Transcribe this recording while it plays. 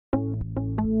The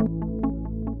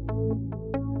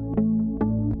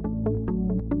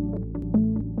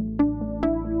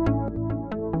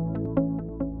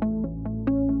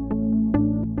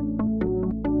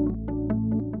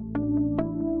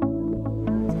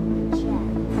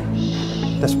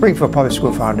Springfield Public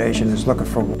School Foundation is looking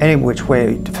for any which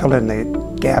way to fill in the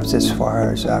gaps as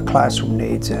far as classroom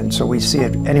needs, and so we see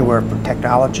it anywhere from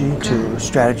technology to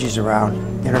strategies around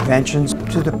interventions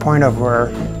to the point of where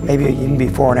maybe even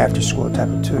before and after school type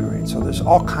of tutoring. So there's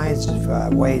all kinds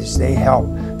of ways they help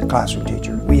the classroom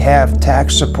teacher. We have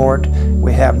tax support,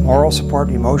 we have moral support,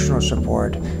 emotional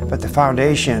support, but the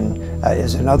foundation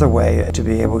is another way to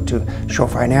be able to show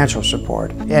financial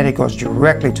support, and it goes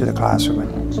directly to the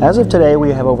classroom. As of today,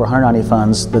 we have over 190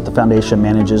 funds that the foundation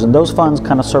manages, and those funds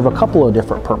kind of serve a couple of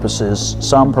different purposes.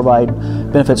 Some provide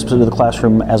benefits to the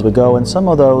classroom as we go, and some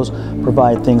of those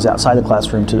provide things outside the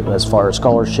classroom as far as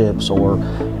scholarships or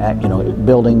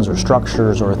buildings or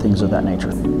structures or things of that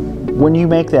nature. When you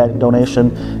make that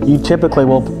donation, you typically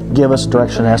will give us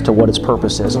direction as to what its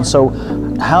purpose is. And so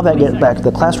how that gets back to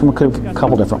the classroom could be a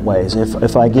couple different ways.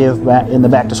 If I give back in the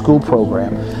back to school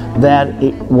program, that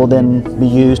it will then be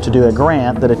used to do a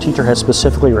grant that a teacher has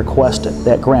specifically requested.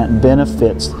 That grant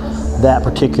benefits that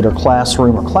particular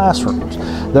classroom or classrooms.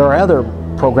 There are other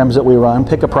programs that we run.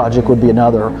 Pick a Project would be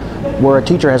another, where a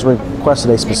teacher has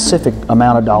requested a specific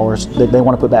amount of dollars that they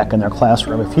want to put back in their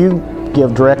classroom. If you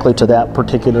give directly to that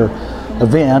particular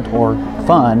event or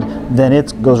fund, then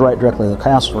it goes right directly to the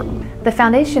classroom. The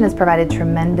foundation has provided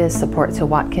tremendous support to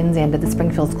Watkins and to the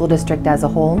Springfield School District as a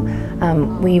whole.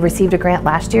 We received a grant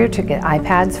last year to get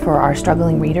iPads for our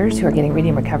struggling readers who are getting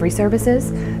reading recovery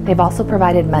services. They've also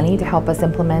provided money to help us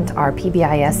implement our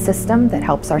PBIS system that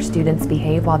helps our students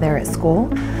behave while they're at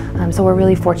school. So we're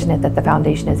really fortunate that the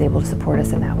foundation is able to support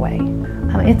us in that way.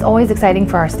 It's always exciting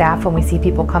for our staff when we see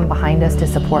people come behind us to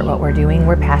support what we're doing.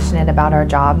 We're passionate about our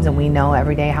jobs and we know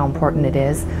every day how important it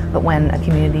is, but when a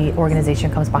community organization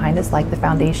comes behind us like the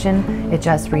foundation, it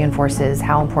just reinforces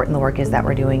how important the work is that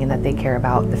we're doing and that they care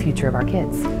about the future of our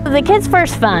kids. The Kids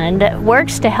First Fund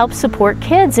works to help support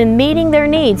kids in meeting their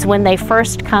needs when they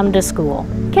first come to school.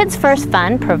 Kids First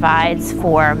Fund provides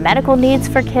for medical needs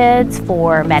for kids,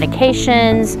 for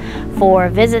medications, for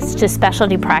visits to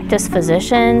specialty practice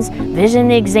physicians,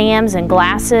 vision exams and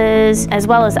glasses, as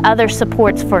well as other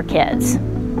supports for kids.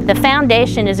 The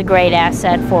foundation is a great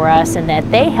asset for us in that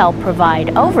they help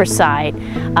provide oversight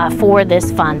for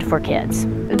this fund for kids.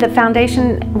 The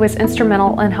foundation was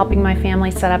instrumental in helping my family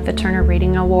set up the Turner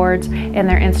Reading Awards, and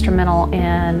they're instrumental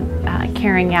in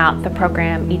carrying out the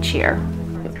program each year.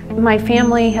 My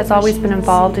family has always been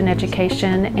involved in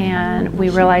education, and we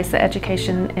realize that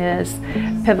education is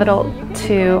pivotal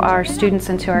to our students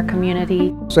and to our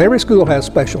community. So every school has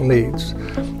special needs.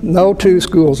 No two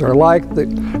schools are alike.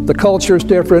 The culture is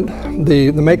different.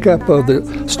 The makeup of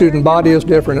the student body is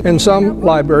different. And some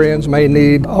librarians may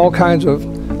need all kinds of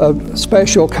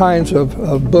special kinds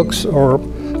of books or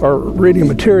reading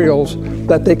materials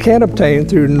that they can't obtain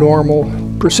through normal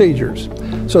procedures.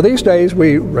 So these days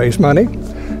we raise money,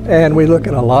 and we look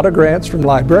at a lot of grants from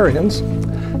librarians,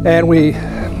 and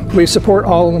we support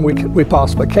all of them we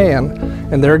possibly can.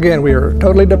 And there again, we are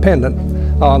totally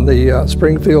dependent on the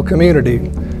Springfield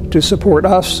community to support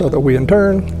us so that we in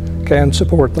turn can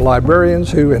support the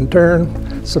librarians who in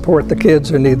turn support the kids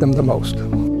who need them the most.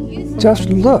 Just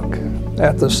look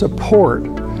at the support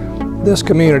this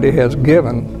community has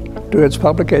given to its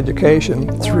public education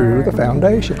through the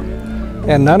foundation.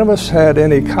 And none of us had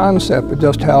any concept of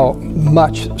just how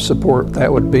much support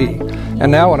that would be.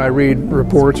 And now when I read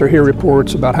reports or hear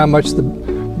reports about how much the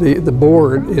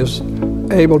board is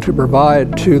able to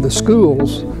provide to the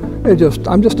schools,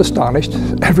 I'm just astonished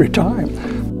every time.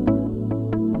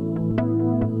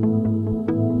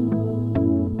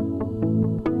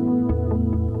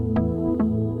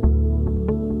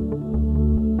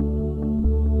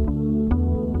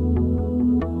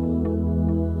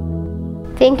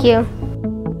 Thank you.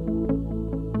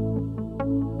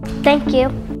 Thank you.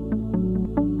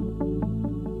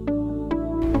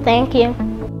 Thank you.